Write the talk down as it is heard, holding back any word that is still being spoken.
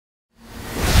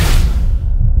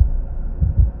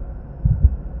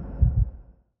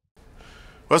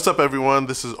What's up, everyone?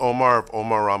 This is Omar of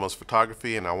Omar Ramos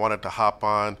Photography, and I wanted to hop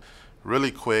on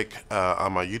really quick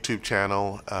on my YouTube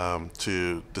channel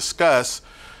to discuss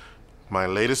my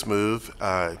latest move.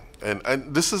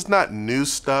 And this is not new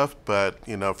stuff, but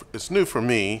it's new for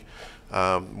me.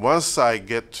 Once I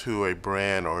get to a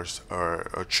brand or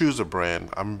choose a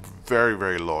brand, I'm very,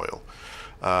 very loyal.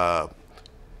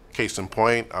 Case in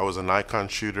point, I was a Nikon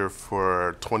shooter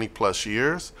for 20 plus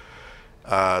years.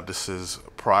 This is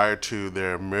prior to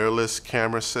their mirrorless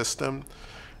camera system,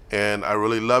 and I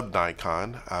really loved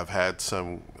Nikon. I've had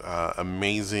some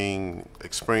amazing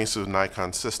experiences with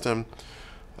Nikon system,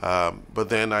 but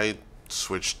then I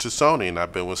switched to Sony, and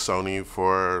I've been with Sony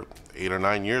for 8 or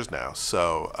 9 years now.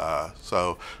 So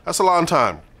that's a long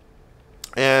time.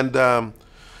 And the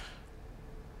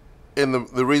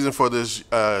reason for this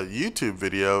YouTube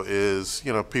video is,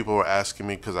 people were asking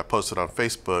me, because I posted on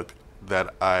Facebook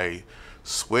that I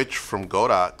switched from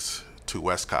Godox to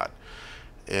Westcott.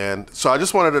 And so I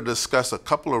just wanted to discuss a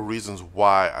couple of reasons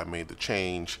why I made the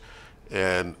change.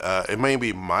 And it may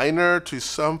be minor to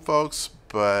some folks,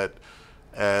 but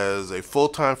as a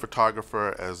full-time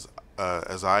photographer, as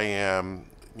I am,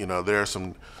 there are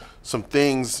some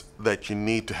things that you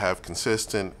need to have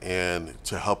consistent and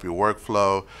to help your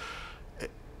workflow.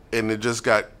 And it just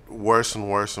got worse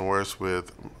and worse and worse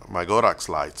with my Godox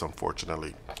lights,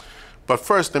 unfortunately. But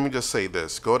first, let me just say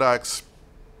this. Godox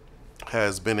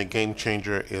has been a game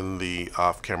changer in the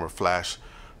off-camera flash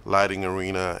lighting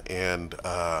arena, and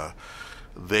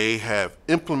they have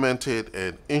implemented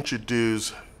and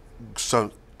introduced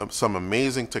some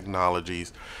amazing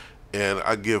technologies, and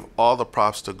I give all the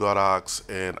props to Godox,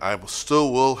 and I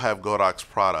still will have Godox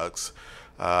products.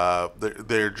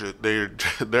 They're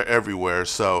everywhere,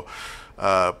 so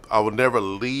I will never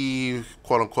leave,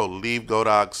 quote unquote, leave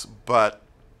Godox. But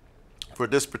for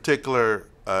this particular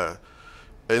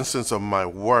instance of my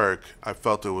work, I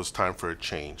felt it was time for a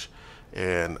change,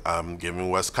 and I'm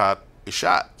giving Westcott a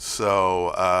shot.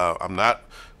 So I'm not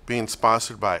being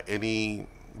sponsored by any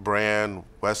brand,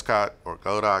 Westcott or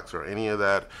Godox or any of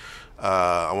that.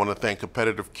 I want to thank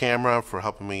Competitive Camera for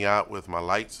helping me out with my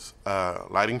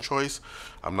lighting choice.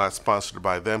 I'm not sponsored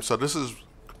by them, so this is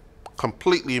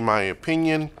completely my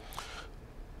opinion.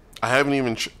 I haven't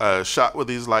even shot with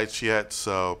these lights yet,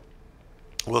 so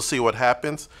we'll see what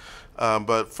happens.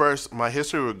 But first, my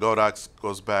history with Godox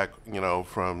goes back,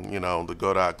 from the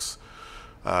Godox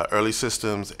early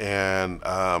systems, and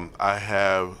I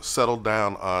have settled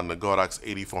down on the Godox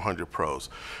AD400pros,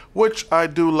 which I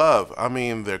do love. I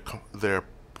mean, they're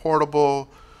portable,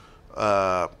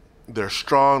 they're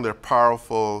strong, they're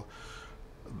powerful.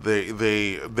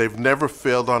 They've never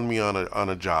failed on me on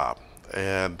a job,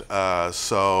 and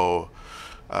so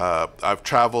I've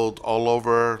traveled all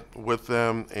over with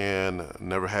them and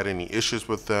never had any issues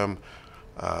with them.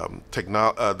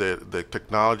 The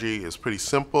technology is pretty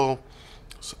simple.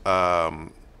 Also,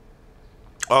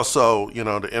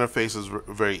 the interface is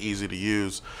very easy to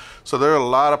use. So there are a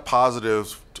lot of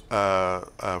positives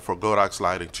for Godox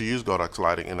lighting, to use Godox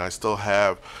lighting, and I still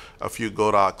have a few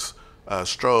Godox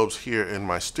strobes here in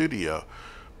my studio.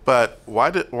 But why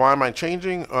am I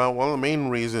changing? Well, the main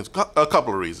reasons, a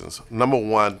couple of reasons. Number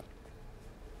one,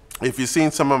 if you've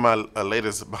seen some of my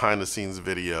latest behind-the-scenes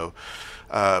video,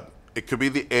 it could be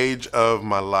the age of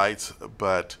my lights,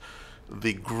 but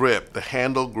the grip, the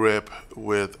handle grip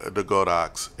with the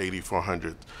Godox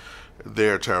AD400,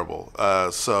 they're terrible.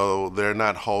 So they're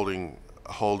not holding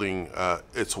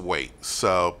its weight.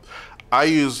 So I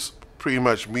use pretty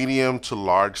much medium to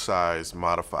large size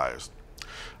modifiers.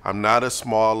 I'm not a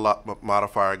small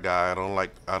modifier guy.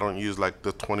 I don't use like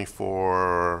the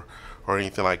 24 or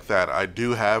anything like that. I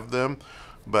do have them,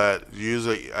 but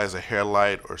usually as a hair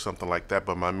light or something like that.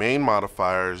 But my main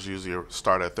modifiers usually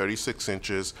start at 36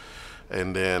 inches,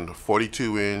 and then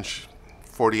 42 inch,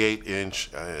 48 inch,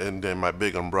 and then my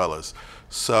big umbrellas.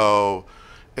 So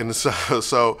I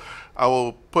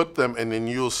will put them, and then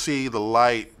you'll see the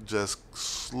light just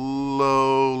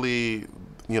slowly,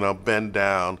 bend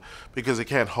down because it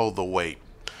can't hold the weight.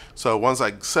 So once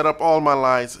I set up all my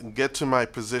lights and get to my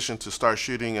position to start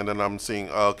shooting, and then I'm seeing,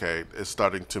 okay, it's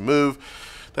starting to move,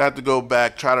 I have to go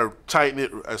back, try to tighten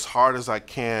it as hard as I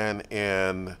can,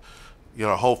 and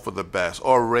hope for the best,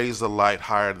 or raise the light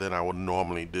higher than I would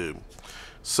normally do.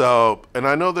 So, and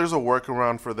I know there's a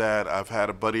workaround for that. I've had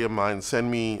a buddy of mine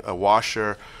send me a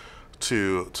washer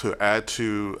to add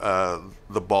to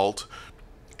the bolt,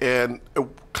 and it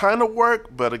kind of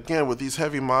worked, but again, with these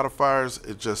heavy modifiers,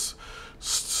 it just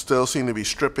still seemed to be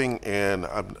stripping, and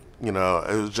it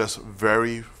was just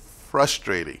very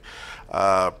frustrating.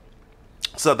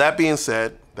 So that being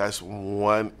said, that's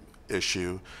one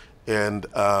issue. and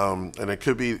it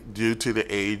could be due to the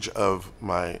age of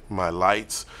my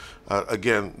lights.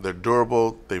 Again, they're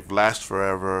durable, they've lasted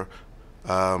forever.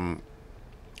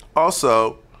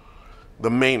 Also, the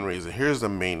main reason, here's the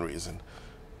main reason: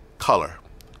 color.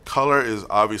 Color is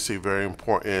obviously very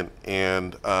important,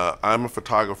 and I'm a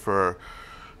photographer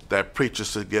that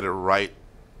preaches to get it right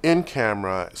in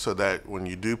camera, so that when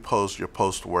you do post, your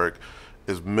post work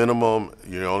is minimum.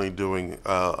 You're only doing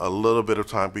a little bit of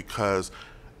time, because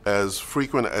as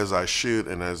frequent as I shoot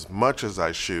and as much as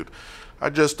I shoot, I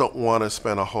just don't want to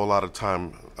spend a whole lot of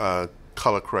time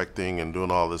color correcting and doing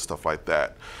all this stuff like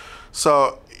that.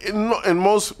 So in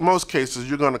most cases,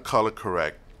 you're going to color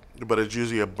correct, but it's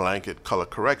usually a blanket color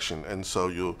correction. And so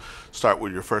you'll start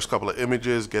with your first couple of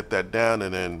images, get that down,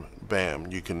 and then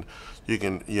bam, you can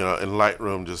in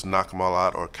Lightroom just knock them all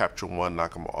out, or Capture One,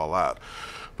 knock them all out.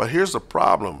 But here's the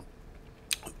problem: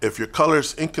 if your color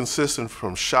is inconsistent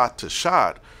from shot to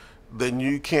shot, then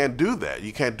you can't do that.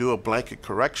 You can't do a blanket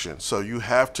correction. So you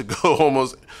have to go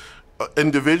almost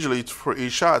individually for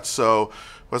each shot. So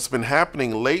what's been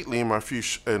happening lately in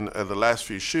the last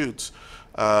few shoots,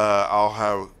 I'll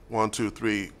have 1, 2,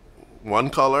 3, one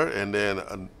color, and then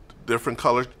a different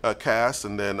color cast,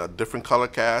 and then a different color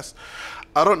cast.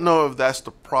 I don't know if that's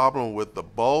the problem with the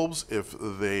bulbs, if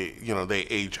they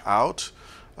age out.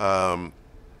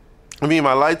 I mean,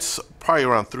 my lights probably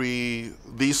around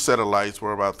these set of lights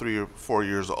were about 3 or 4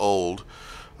 years old.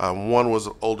 One was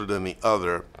older than the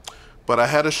other. But I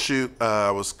had a shoot.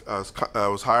 I was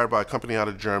hired by a company out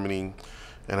of Germany,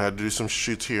 and I had to do some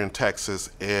shoots here in Texas,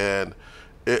 and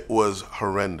it was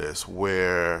horrendous,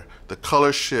 where the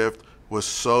color shift was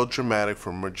so dramatic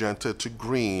from magenta to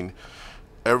green.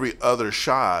 Every other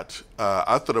shot,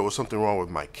 I thought there was something wrong with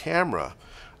my camera.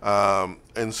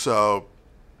 And so,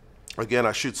 again,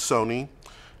 I shoot Sony,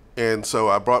 and so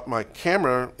I brought my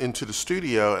camera into the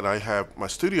studio, and I have my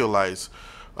studio lights,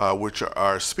 which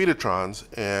are Speedotrons,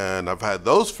 and I've had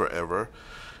those forever.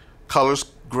 Color's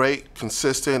great,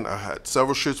 consistent. I had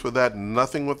several shoots with that,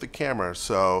 nothing with the camera.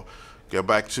 So get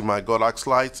back to my Godox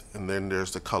lights, and then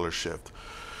there's the color shift.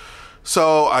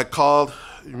 So I called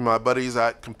my buddies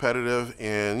at Competitive,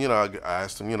 and I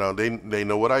asked them, they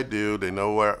know what I do, they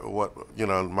know what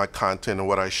my content and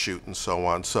what I shoot and so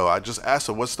on. So I just asked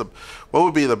them, what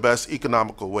would be the best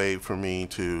economical way for me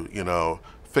to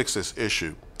fix this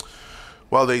issue.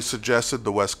 Well, they suggested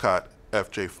the Westcott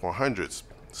FJ400s,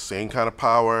 same kind of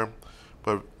power,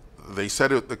 but they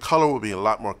said the color will be a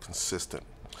lot more consistent.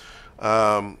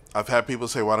 I've had people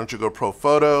say, why don't you go Pro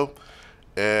Photo?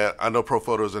 And I know Pro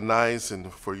Photos are nice,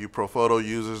 and for you Pro Photo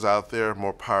users out there,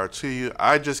 more power to you.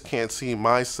 I just can't see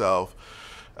myself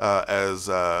as,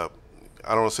 I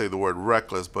don't want to say the word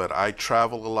reckless, but I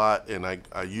travel a lot, and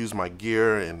I use my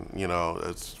gear, and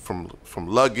it's from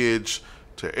luggage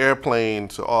to airplane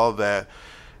to all that.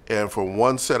 And for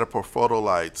one set of Pro Photo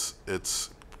lights, it's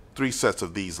 3 sets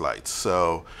of these lights.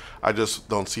 So I just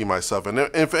don't see myself. And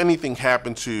if anything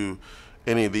happened to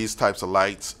any of these types of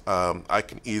lights, I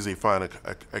can easily find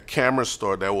a camera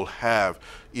store that will have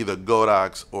either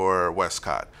Godox or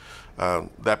Westcott.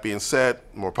 That being said,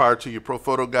 more power to you Pro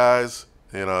Photo guys.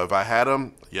 If I had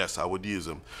them, yes, I would use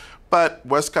them. But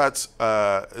Westcott's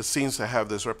it seems to have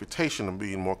this reputation of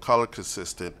being more color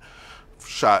consistent,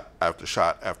 shot after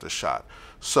shot after shot.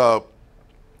 So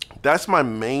that's my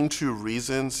main 2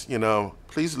 reasons.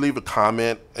 Please leave a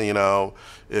comment,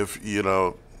 if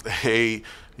hey,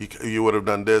 you would have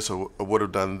done this or would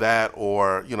have done that,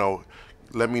 or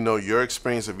let me know your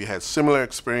experience if you had similar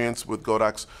experience with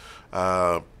Godox.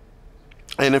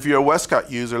 And if you're a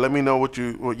Westcott user, let me know what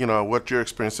your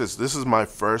experience is. This is my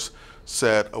first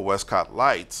set of Westcott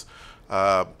lights,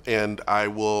 and I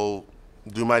will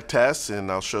do my tests,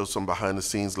 and I'll show some behind the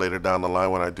scenes later down the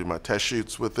line when I do my test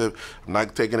shoots with it. I'm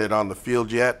not taking it on the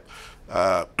field yet.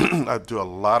 I do a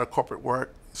lot of corporate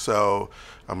work, so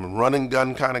I'm a run and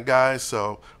gun kind of guy.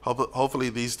 So hopefully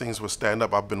these things will stand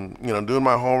up. I've been doing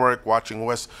my homework, watching a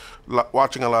lot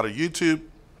of YouTube,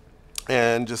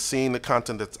 and just seeing the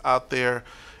content that's out there.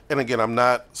 And again, I'm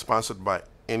not sponsored by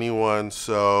anyone,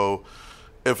 so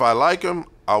if I like them,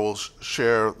 I will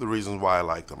share the reasons why I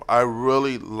like them. I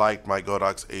really like my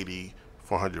Godox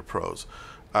AD400pros.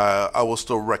 I will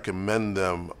still recommend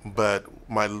them, but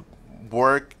my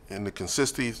work and the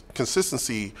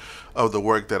consistency of the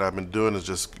work that I've been doing has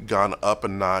just gone up a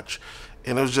notch,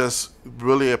 and it was just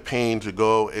really a pain to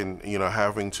go and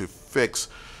having to fix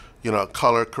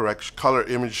color correction, color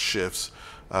image shifts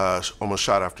almost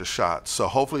shot after shot. So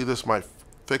hopefully this might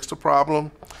fix the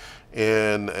problem,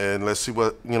 and let's see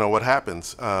what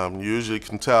happens. You usually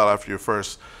can tell after your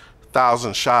first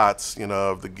 1,000 shots,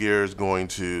 if the gear is going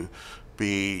to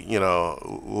be,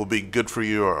 will be good for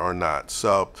you or not.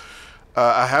 So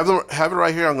I have it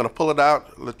right here. I'm going to pull it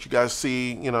out, let you guys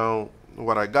see,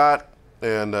 what I got.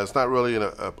 And it's not really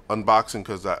an unboxing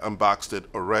because I unboxed it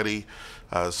already,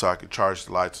 so I could charge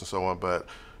the lights and so on. But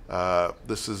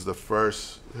this is the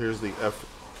first. Here's the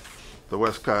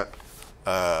Westcott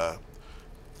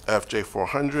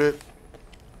FJ400,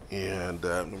 and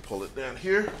I'm gonna pull it down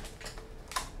here.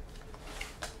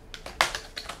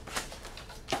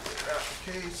 Get it out of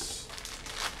the case.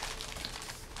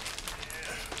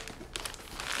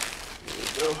 There we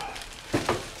go.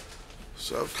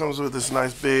 So it comes with this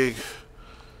nice big.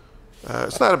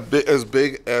 It's not as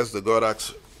big as the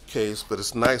Godox case, but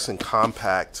it's nice and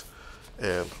compact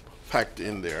and packed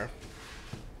in there.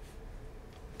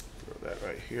 Throw that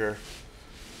right here.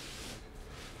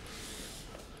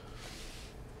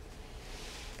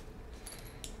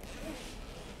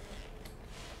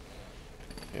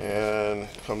 And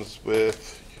it comes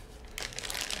with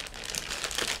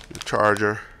your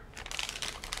charger.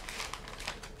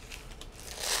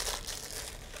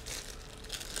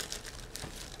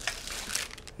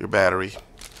 Your battery.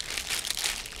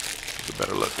 Take a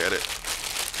better look at it.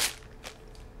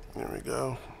 There we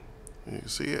go. You can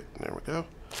see it. There we go.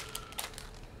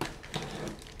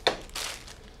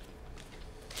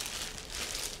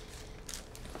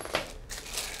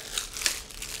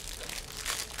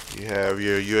 You have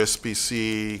your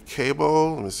USB-C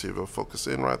cable. Let me see if it'll focus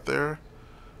in right there.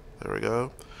 There we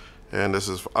go. And this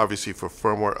is obviously for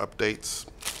firmware updates.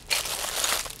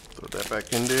 Throw that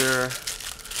back in there.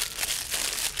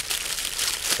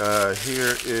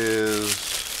 Here is,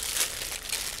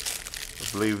 I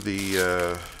believe,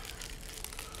 the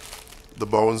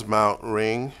Bowens mount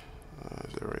ring.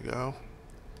 There we go.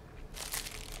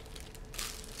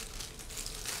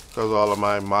 Because all of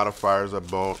my modifiers are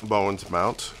Bowens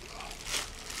mount.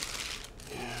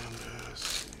 And let's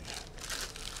see.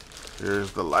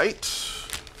 Here's the light.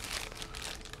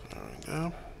 There we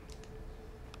go.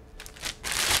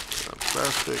 Got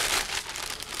plastic.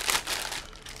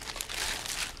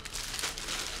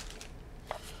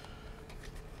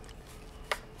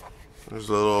 There's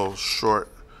a little short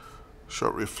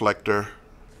reflector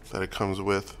that it comes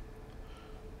with.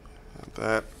 And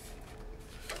that.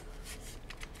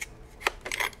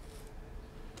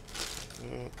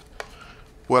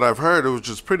 What I've heard, which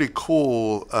is pretty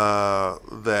cool,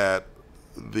 that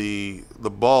the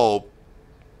bulb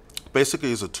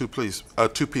basically is a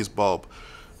two-piece bulb.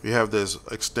 You have this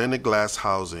extended glass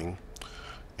housing,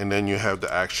 and then you have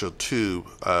the actual tube,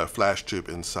 flash tube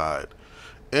inside.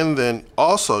 And then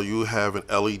also you have an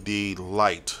LED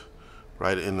light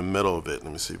right in the middle of it.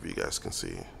 Let me see if you guys can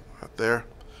see right there.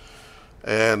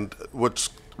 And what's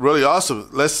really awesome,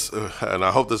 and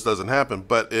I hope this doesn't happen,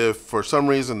 but if for some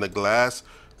reason the glass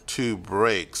tube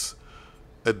breaks,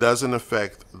 it doesn't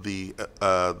affect the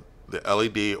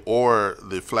LED or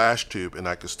the flash tube, and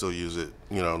I can still use it,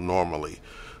 normally.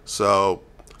 So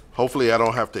hopefully I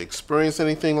don't have to experience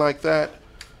anything like that.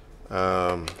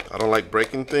 I don't like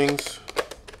breaking things,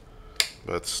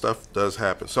 but stuff does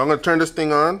happen. So I'm going to turn this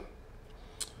thing on.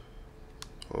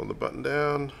 Hold the button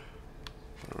down.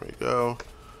 There we go.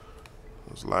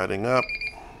 It's lighting up.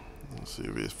 Let's see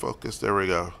if it's focused. There we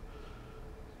go.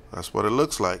 That's what it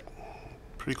looks like.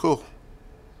 Pretty cool.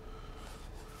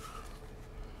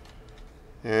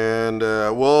 And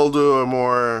I'll do a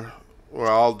more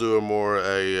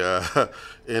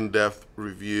in-depth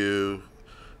review.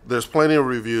 There's plenty of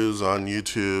reviews on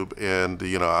YouTube, and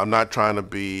I'm not trying to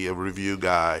be a review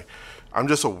guy. I'm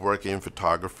just a working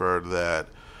photographer that,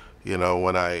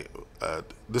 when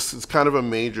this is kind of a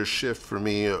major shift for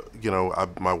me.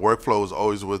 My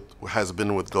workflow has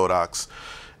been with Godox,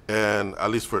 and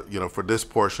at least for for this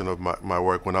portion of my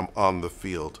work when I'm on the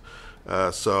field.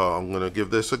 So I'm gonna give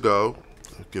this a go,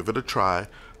 give it a try.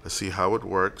 Let's see how it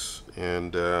works,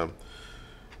 and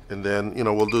then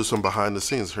we'll do some behind the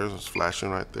scenes. Here's it's flashing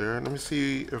right there. Let me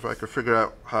see if I can figure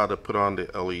out how to put on the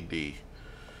LED.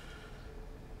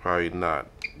 Probably not,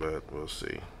 but we'll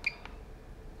see.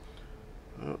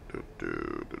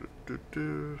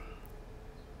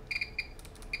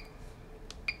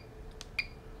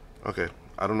 Okay,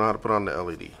 I don't know how to put on the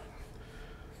LED.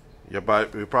 You're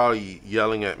probably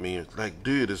yelling at me like,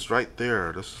 dude, it's right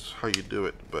there. This is how you do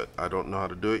it, but I don't know how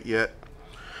to do it yet.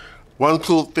 One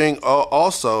cool thing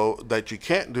also that you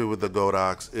can't do with the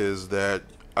Godox is that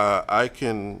I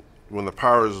can, when the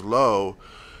power is low,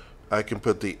 I can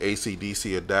put the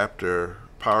AC/DC adapter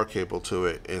power cable to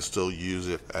it and still use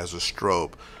it as a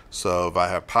strobe. So if I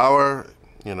have power,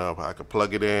 I can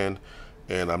plug it in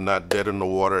and I'm not dead in the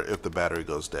water if the battery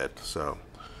goes dead. So,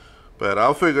 but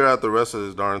I'll figure out the rest of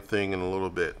this darn thing in a little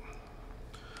bit.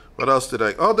 What else did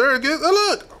I? Oh, there it is.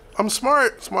 Oh, look, I'm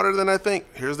smart, smarter than I think.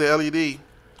 Here's the LED.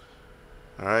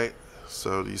 All right.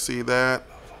 So do you see that?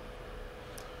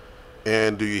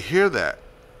 And do you hear that?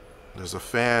 There's a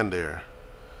fan there.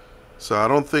 So I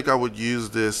don't think I would use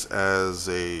this as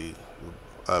a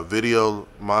video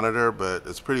monitor, but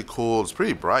it's pretty cool. It's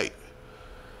pretty bright.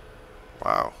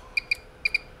 Wow.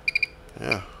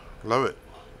 Yeah, love it.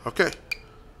 Okay.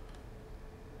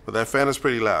 But that fan is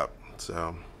pretty loud.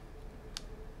 So.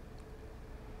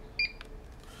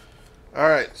 All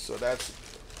right, so that's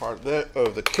part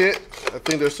of the kit. I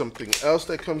think there's something else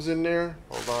that comes in there.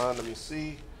 Hold on, let me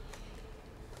see.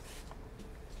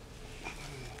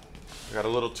 I got a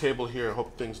little table here. I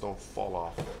hope things don't fall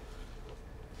off.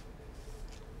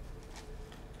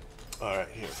 All right,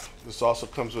 here. This also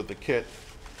comes with the kit.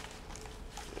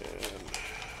 And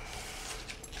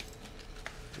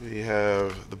we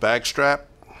have the bag strap.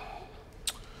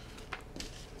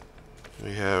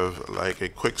 We have like a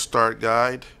quick start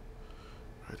guide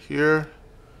right here.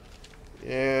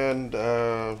 And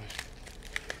I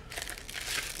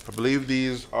believe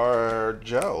these are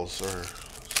gels or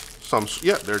some,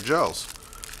 yeah, they're gels.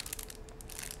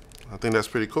 I think that's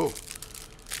pretty cool.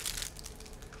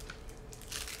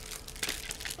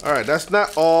 All right, that's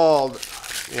not all.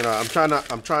 You know, I'm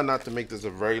trying not to make this a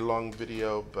very long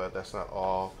video, but that's not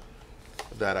all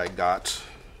that I got.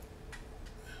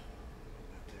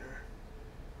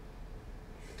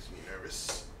 Makes me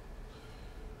nervous.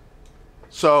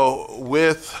 So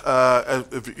with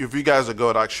if you guys are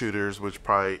Godox shooters, which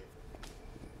probably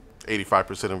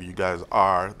 85% of you guys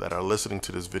are that are listening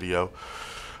to this video,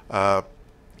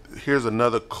 here's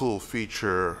another cool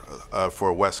feature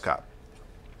for Westcott.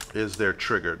 Is their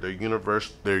trigger,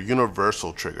 their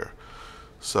universal trigger.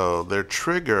 So their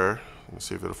trigger, let me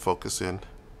see if it'll focus in.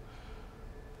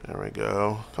 There we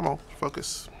go. Come on,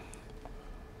 focus.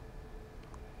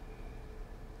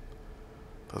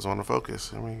 Doesn't want to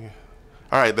focus. All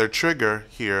right, their trigger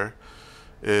here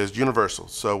is universal.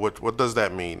 So what does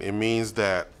that mean? It means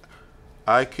that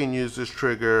I can use this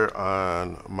trigger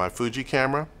on my Fuji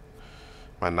camera,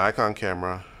 my Nikon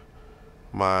camera,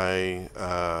 my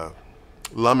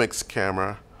Lumix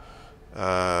camera,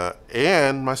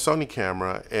 and my Sony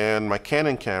camera, and my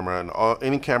Canon camera, and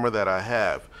any camera that I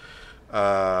have.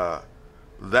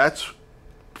 That's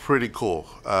pretty cool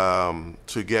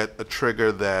to get a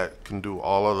trigger that can do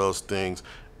all of those things,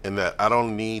 and that I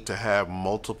don't need to have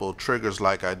multiple triggers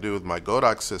like I do with my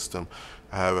Godox system.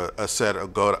 I have a set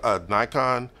of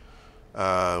Nikon,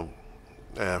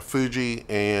 Fuji,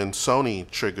 and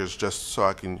Sony triggers just so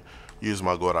I can use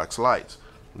my Godox lights.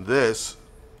 This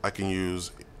I can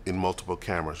use in multiple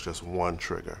cameras, just one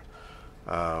trigger.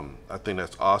 I think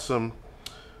that's awesome.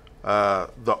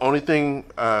 The only thing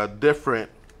different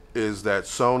is that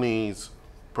Sony's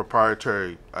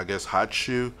proprietary, I guess, hot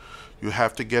shoe, you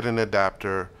have to get an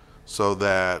adapter so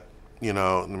that, you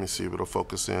know, let me see if it'll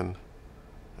focus in.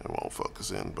 It won't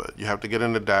focus in, but you have to get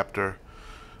an adapter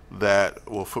that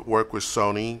will work with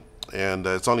Sony, and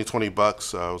it's only 20 bucks,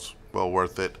 so it's well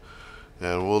worth it.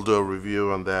 And we'll do a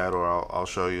review on that, or I'll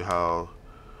show you how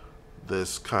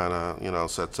this kind of, you know,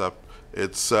 sets up.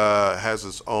 It's has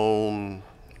its own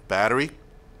battery,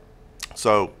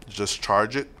 so just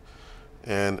charge it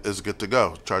and it's good to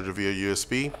go. Charge it via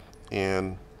USB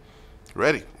and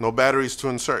ready. No batteries to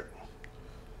insert.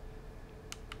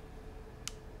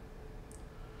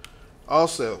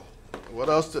 Also, what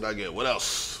else did I get? What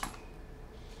else?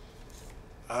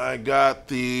 I got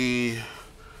the,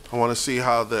 I want to see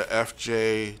how the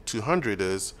FJ400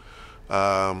 is.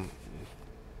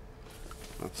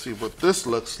 Let's see what this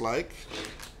looks like.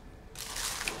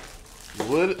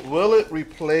 Will it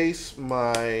replace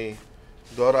my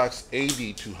Godox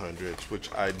AD400s,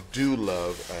 which I do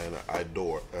love and I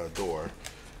adore.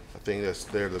 I think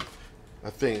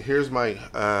here's my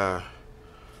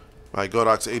my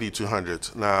Godox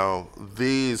AD400s. Now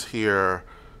these here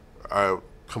are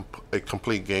a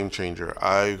complete game changer.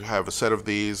 I have a set of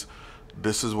these.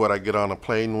 This is what I get on a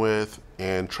plane with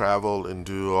and travel and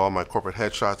do all my corporate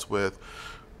headshots with.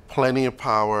 Plenty of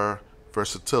power,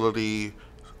 versatility.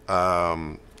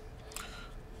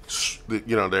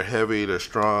 You know, they're heavy, they're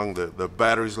strong, the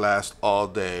batteries last all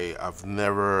day. I've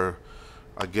never,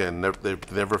 again,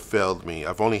 they've never failed me.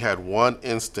 I've only had one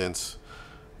instance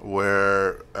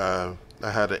where I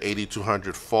had an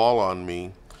AD400 fall on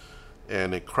me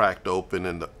and it cracked open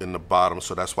in the bottom,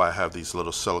 so that's why I have these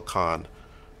little silicone,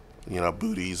 you know,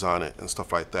 booties on it and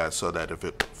stuff like that, so that if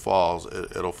it falls,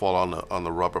 it'll fall on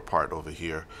the rubber part over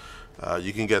here.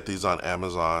 You can get these on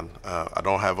Amazon. I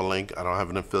don't have a link. I don't have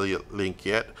an affiliate link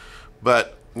yet,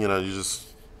 but you know, you just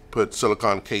put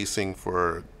silicone casing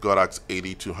for Godox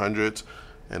AD400s,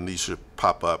 and these should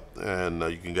pop up, and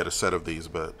you can get a set of these.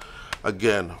 But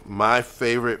again, my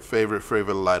favorite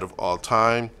light of all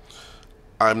time.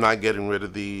 I'm not getting rid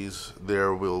of these. They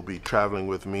will be traveling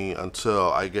with me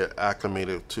until I get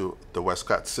acclimated to the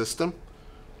Westcott system.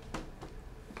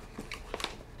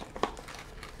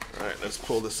 All right, let's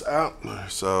pull this out.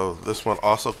 So this one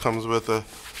also comes with a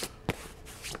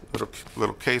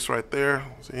little case right there.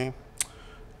 See?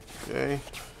 Okay.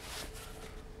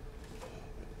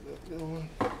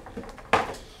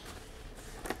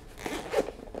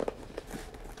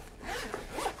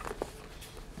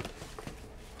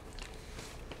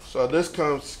 So this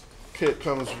kit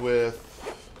comes with,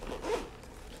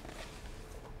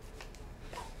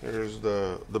 here's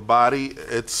the body.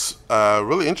 It's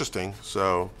really interesting.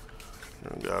 So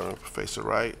here we go, face it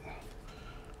right.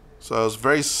 So it's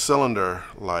very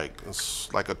cylinder-like.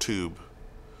 It's like a tube.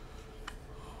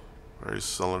 Very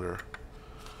cylinder.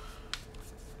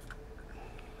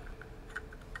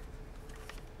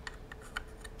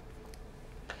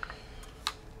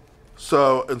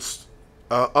 So it's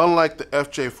unlike the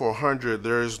FJ400,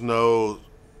 there is no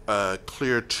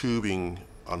clear tubing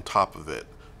on top of it.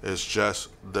 It's just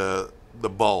the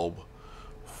bulb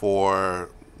for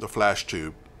the flash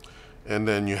tube, and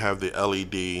then you have the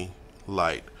LED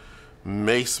light.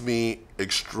 Makes me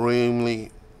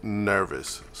extremely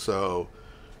nervous. So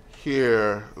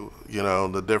here, you know,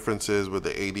 the difference is with the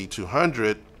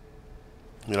AD200,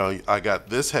 you know, I got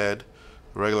this head,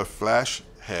 regular flash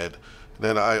head.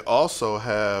 Then I also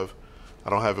have, I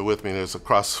don't have it with me, it's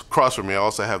across from me, I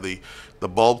also have the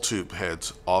bulb tube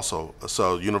heads also,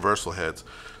 so universal heads.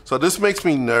 So this makes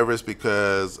me nervous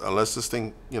because unless this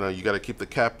thing, you know, you got to keep the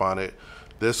cap on it,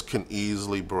 this can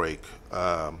easily break.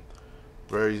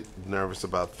 Very nervous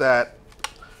about that.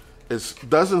 It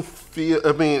doesn't feel,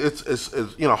 I mean, it's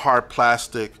you know, hard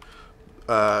plastic.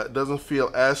 It doesn't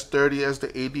feel as sturdy as the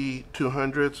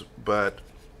AD200s, but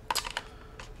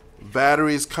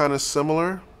battery is kind of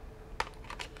similar.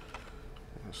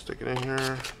 Stick it in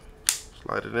here,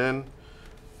 slide it in.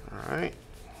 All right.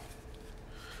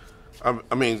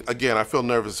 I mean, again, I feel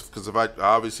nervous because if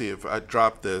I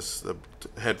drop this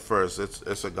head first,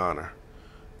 it's a goner.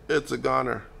 It's a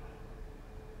goner.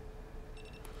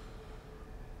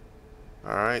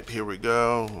 All right, here we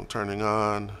go. I'm turning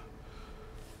on.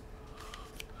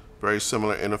 Very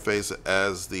similar interface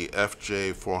as the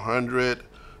FJ400.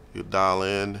 You dial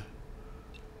in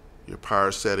your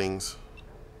power settings.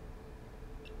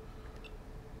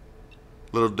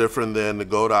 A little different than the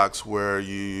Godox, where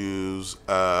you use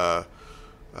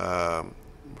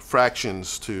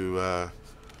fractions to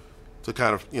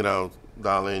kind of, you know,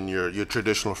 dial in your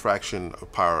traditional fraction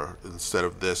of power instead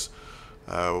of this,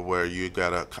 where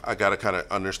I gotta kind of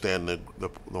understand the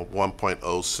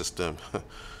 1.0 system.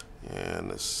 And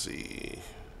let's see,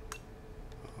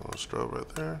 a little strobe right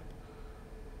there.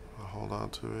 I'll hold on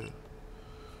to it.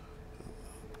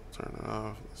 Turn it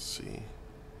off. Let's see.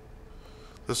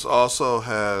 This also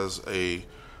has a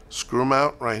screw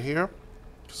mount right here.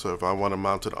 So if I want to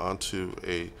mount it onto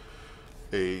a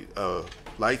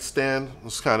light stand,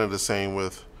 it's kind of the same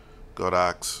with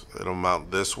Godox. It'll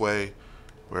mount this way,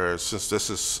 whereas since this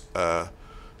is a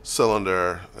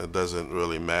cylinder, it doesn't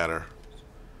really matter.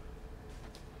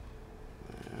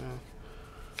 Yeah.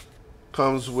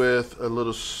 Comes with a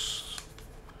little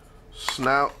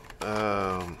snout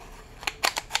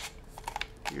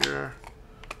here.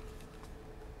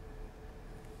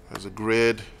 There's a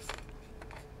grid.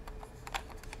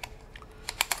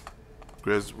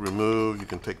 Grid's removed. You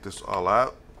can take this all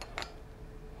out.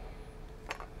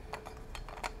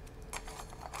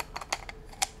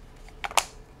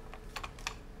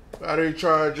 Battery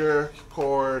charger,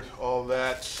 cord, all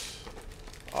that.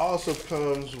 Also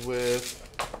comes with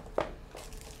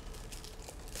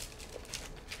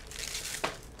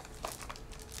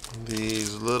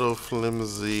these little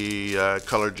flimsy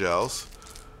color gels.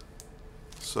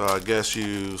 So I guess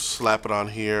you slap it on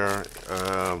here.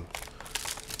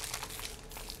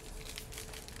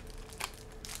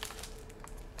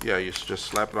 Yeah, you just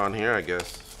slap it on here, I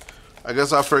guess. I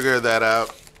guess I'll figure that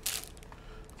out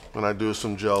when I do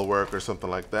some gel work or something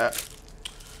like that.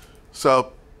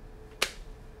 So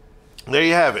there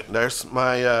you have it. There's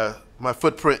my my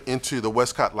footprint into the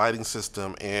Westcott lighting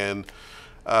system, and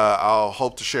I'll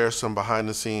hope to share some behind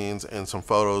the scenes and some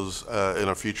photos in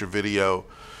a future video.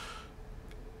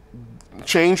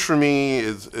 Change for me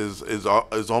is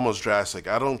almost drastic.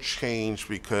 I don't change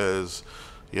because,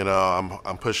 you know,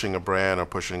 I'm pushing a brand or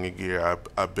pushing a gear.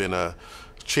 I've been a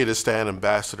Cheetah Stand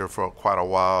ambassador for quite a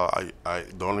while.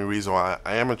 The only reason why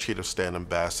I am a Cheetah Stand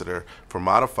ambassador for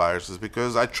modifiers is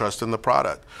because I trust in the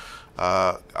product.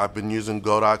 I've been using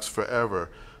Godox forever.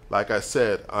 Like I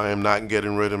said, I am not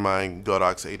getting rid of my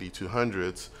Godox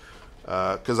AD400s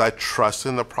because I trust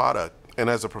in the product. And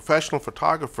as a professional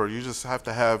photographer, you just have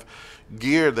to have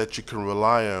gear that you can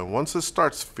rely on. Once it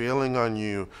starts failing on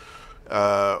you,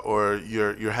 or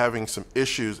you're having some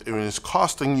issues, and it's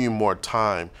costing you more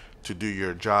time to do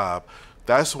your job,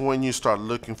 that's when you start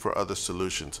looking for other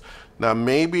solutions. Now,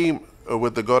 maybe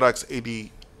with the Godox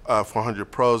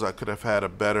AD400 Pros, I could have had a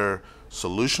better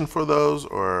solution for those,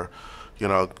 or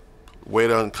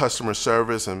wait on customer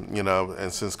service, and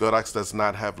and since Godox does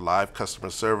not have live customer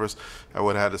service, I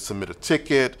would have had to submit a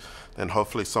ticket, and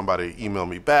hopefully somebody email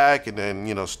me back, and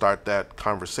then start that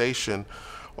conversation.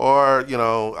 Or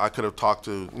I could have talked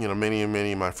to many of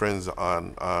my friends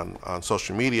on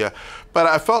social media. But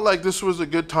I felt like this was a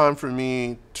good time for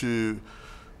me to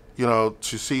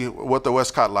to see what the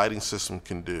Westcott lighting system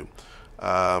can do.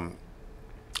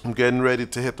 I'm getting ready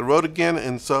to hit the road again,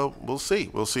 and so we'll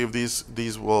see. We'll see if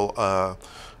these will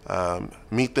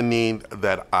meet the need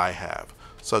that I have.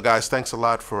 So guys, thanks a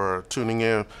lot for tuning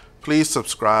in. Please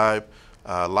subscribe,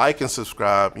 like and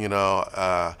subscribe.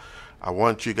 I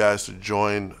want you guys to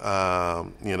join my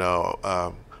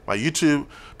YouTube,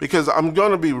 because I'm going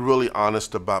to be really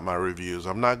honest about my reviews.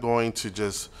 I'm not going to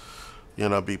just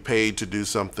be paid to do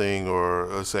something,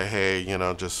 or say, hey,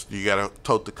 just you got to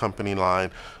tote the company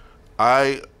line.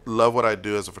 I love what I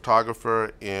do as a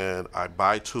photographer, and I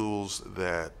buy tools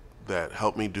that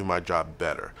help me do my job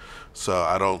better. So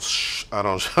I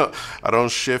don't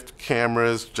shift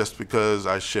cameras just because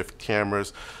I shift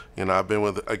cameras. I've been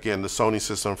with, again, the Sony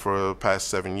system for the past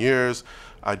 7 years.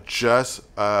 I just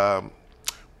bought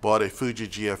a Fuji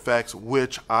GFX,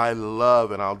 which I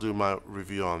love, and I'll do my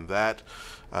review on that.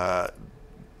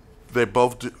 They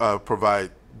both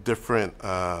provide different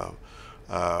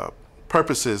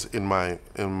purposes in my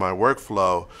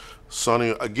workflow.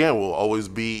 Sony, again, will always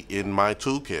be in my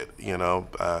toolkit,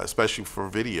 especially for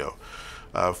video.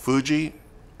 Fuji,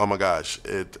 oh my gosh,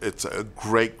 it's a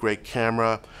great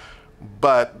camera,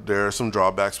 but there are some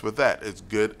drawbacks with that. It's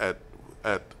good at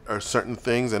certain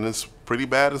things, and it's pretty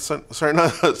bad at certain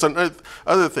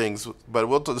other things, but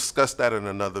we'll discuss that in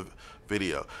another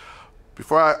video.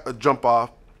 Before I jump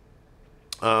off,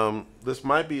 this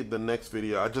might be the next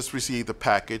video. I just received a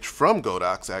package from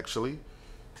Godox, actually,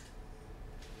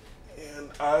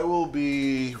 and I will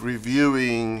be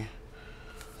reviewing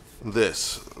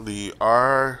this, the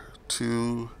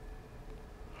R200.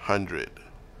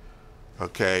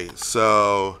 Okay,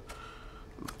 so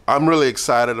I'm really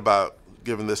excited about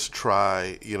giving this a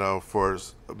try, for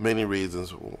many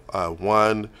reasons.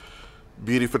 One,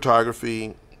 beauty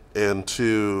photography, and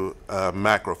two,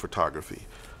 macro photography.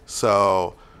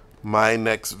 So my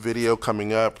next video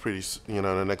coming up in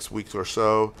the next week or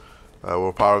so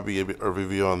will probably be a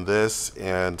review on this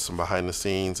and some behind the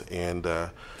scenes. And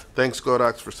thanks,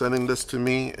 Godox, for sending this to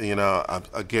me.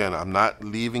 Again, I'm not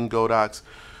leaving Godox.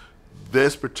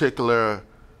 This particular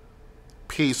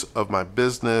piece of my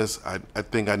business, I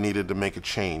think I needed to make a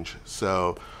change.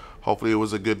 So hopefully it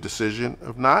was a good decision.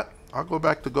 If not, I'll go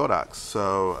back to Godox.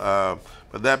 So,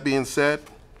 but that being said,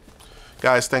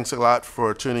 guys, thanks a lot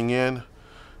for tuning in.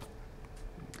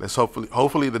 Let's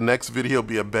hopefully the next video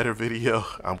be a better video.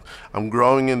 I'm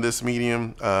growing in this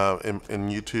medium, in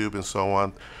YouTube and so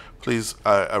on. Please,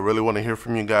 I really want to hear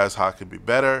from you guys how it could be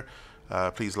better.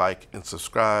 Please like and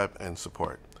subscribe and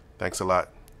support. Thanks a lot.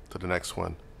 To the next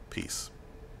one. Peace.